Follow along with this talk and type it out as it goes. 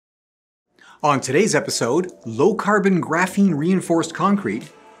On today's episode, low-carbon graphene reinforced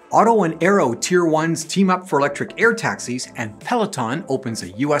concrete, Auto and Aero Tier 1s team up for electric air taxis, and Peloton opens a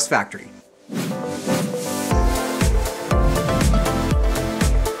US factory.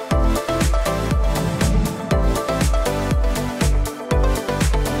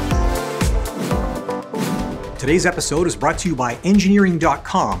 Today's episode is brought to you by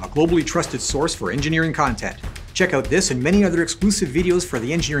Engineering.com, a globally trusted source for engineering content. Check out this and many other exclusive videos for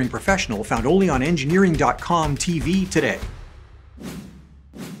the engineering professional found only on Engineering.com TV today.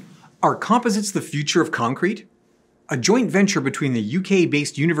 Are composites the future of concrete? A joint venture between the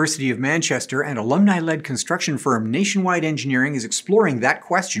UK-based University of Manchester and alumni-led construction firm Nationwide Engineering is exploring that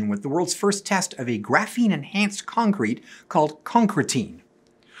question with the world's first test of a graphene-enhanced concrete called Concretene.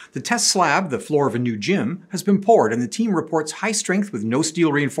 The test slab, the floor of a new gym, has been poured and the team reports high strength with no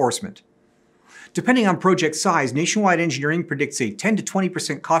steel reinforcement. Depending on project size, Nationwide Engineering predicts a 10 to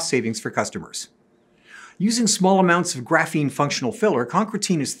 20% cost savings for customers. Using small amounts of graphene functional filler,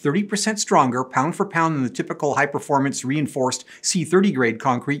 Concretene is 30% stronger pound for pound than the typical high-performance reinforced C30 grade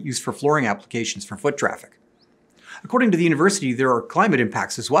concrete used for flooring applications for foot traffic. According to the university, there are climate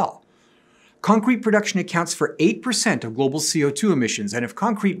impacts as well. Concrete production accounts for 8% of global CO2 emissions, and if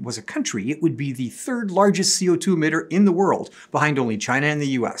concrete was a country, it would be the third largest CO2 emitter in the world, behind only China and the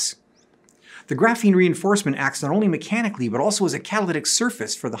US. The graphene reinforcement acts not only mechanically, but also as a catalytic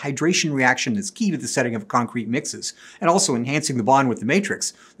surface for the hydration reaction that's key to the setting of concrete mixes, and also enhancing the bond with the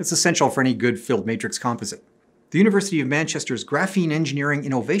matrix that's essential for any good filled matrix composite. The University of Manchester's Graphene Engineering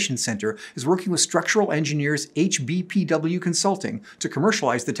Innovation Center is working with structural engineers HBPW Consulting to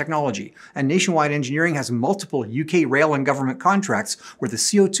commercialize the technology, and Nationwide Engineering has multiple UK rail and government contracts where the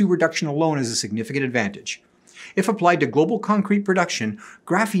CO2 reduction alone is a significant advantage. If applied to global concrete production,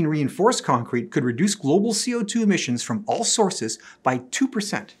 graphene reinforced concrete could reduce global CO2 emissions from all sources by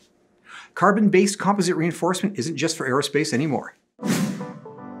 2%. Carbon-based composite reinforcement isn't just for aerospace anymore.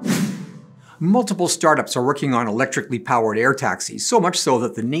 Multiple startups are working on electrically powered air taxis, so much so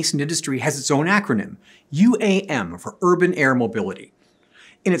that the nascent industry has its own acronym, UAM for Urban Air Mobility.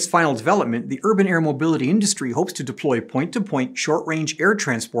 In its final development, the urban air mobility industry hopes to deploy point-to-point short-range air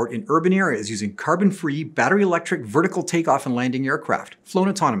transport in urban areas using carbon-free, battery-electric vertical takeoff and landing aircraft,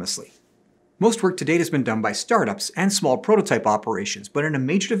 flown autonomously. Most work to date has been done by startups and small prototype operations, but in a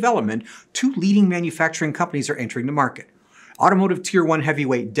major development, two leading manufacturing companies are entering the market: Automotive Tier 1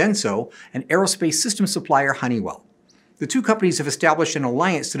 heavyweight Denso and Aerospace system supplier Honeywell. The two companies have established an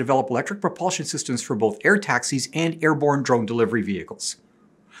alliance to develop electric propulsion systems for both air taxis and airborne drone delivery vehicles.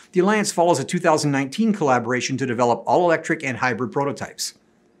 The alliance follows a 2019 collaboration to develop all-electric and hybrid prototypes.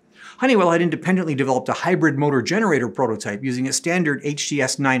 Honeywell had independently developed a hybrid motor generator prototype using a standard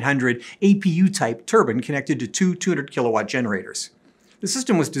HTS 900 APU-type turbine connected to two 200-kilowatt generators. The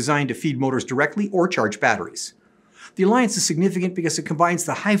system was designed to feed motors directly or charge batteries. The alliance is significant because it combines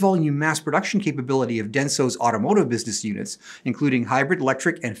the high-volume mass production capability of Denso's automotive business units, including hybrid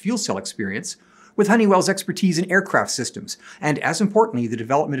electric and fuel cell experience, with Honeywell's expertise in aircraft systems, and as importantly, the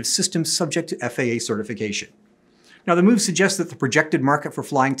development of systems subject to FAA certification. Now, the move suggests that the projected market for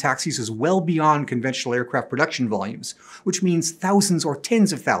flying taxis is well beyond conventional aircraft production volumes, which means thousands or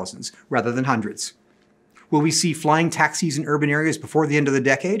tens of thousands rather than hundreds. Will we see flying taxis in urban areas before the end of the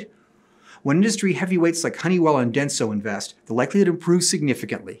decade? When industry heavyweights like Honeywell and Denso invest, the likelihood improves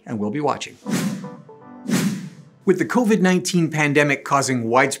significantly, and we'll be watching. With the COVID-19 pandemic causing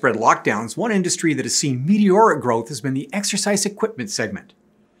widespread lockdowns, one industry that has seen meteoric growth has been the exercise equipment segment.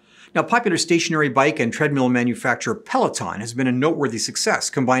 Now, popular stationary bike and treadmill manufacturer Peloton has been a noteworthy success,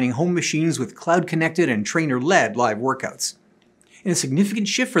 combining home machines with cloud-connected and trainer-led live workouts. In a significant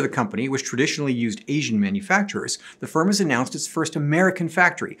shift for the company, which traditionally used Asian manufacturers, the firm has announced its first American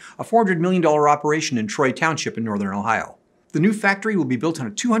factory, a $400 million operation in Troy Township in northern Ohio. The new factory will be built on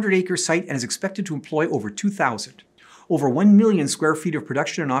a 200-acre site and is expected to employ over 2,000. Over 1 million square feet of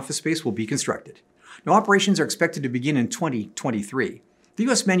production and office space will be constructed. Now, operations are expected to begin in 2023. The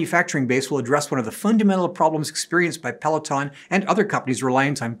U.S. manufacturing base will address one of the fundamental problems experienced by Peloton and other companies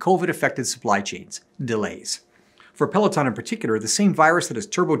reliant on COVID-affected supply chains: delays. For Peloton in particular, the same virus that has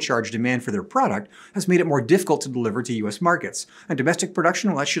turbocharged demand for their product has made it more difficult to deliver to U.S. markets, and domestic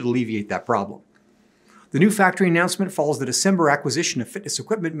production, well, that should alleviate that problem. The new factory announcement follows the December acquisition of fitness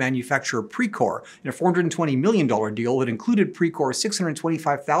equipment manufacturer Precor in a $420 million deal that included Precor's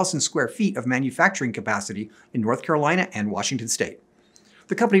 625,000 square feet of manufacturing capacity in North Carolina and Washington State.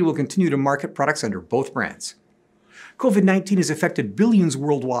 The company will continue to market products under both brands. COVID-19 has affected billions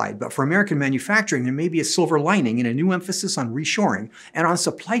worldwide, but for American manufacturing, there may be a silver lining in a new emphasis on reshoring and on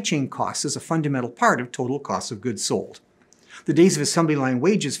supply chain costs as a fundamental part of total cost of goods sold. The days of assembly line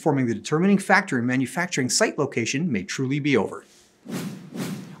wages forming the determining factor in manufacturing site location may truly be over.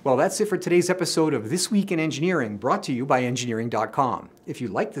 Well, that's it for today's episode of This Week in Engineering, brought to you by Engineering.com. If you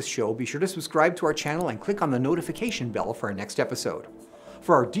like this show, be sure to subscribe to our channel and click on the notification bell for our next episode.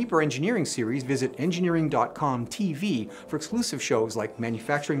 For our deeper engineering series, visit Engineering.com TV for exclusive shows like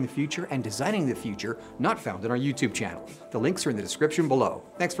Manufacturing the Future and Designing the Future, not found on our YouTube channel. The links are in the description below.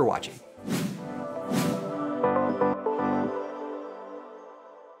 Thanks for watching.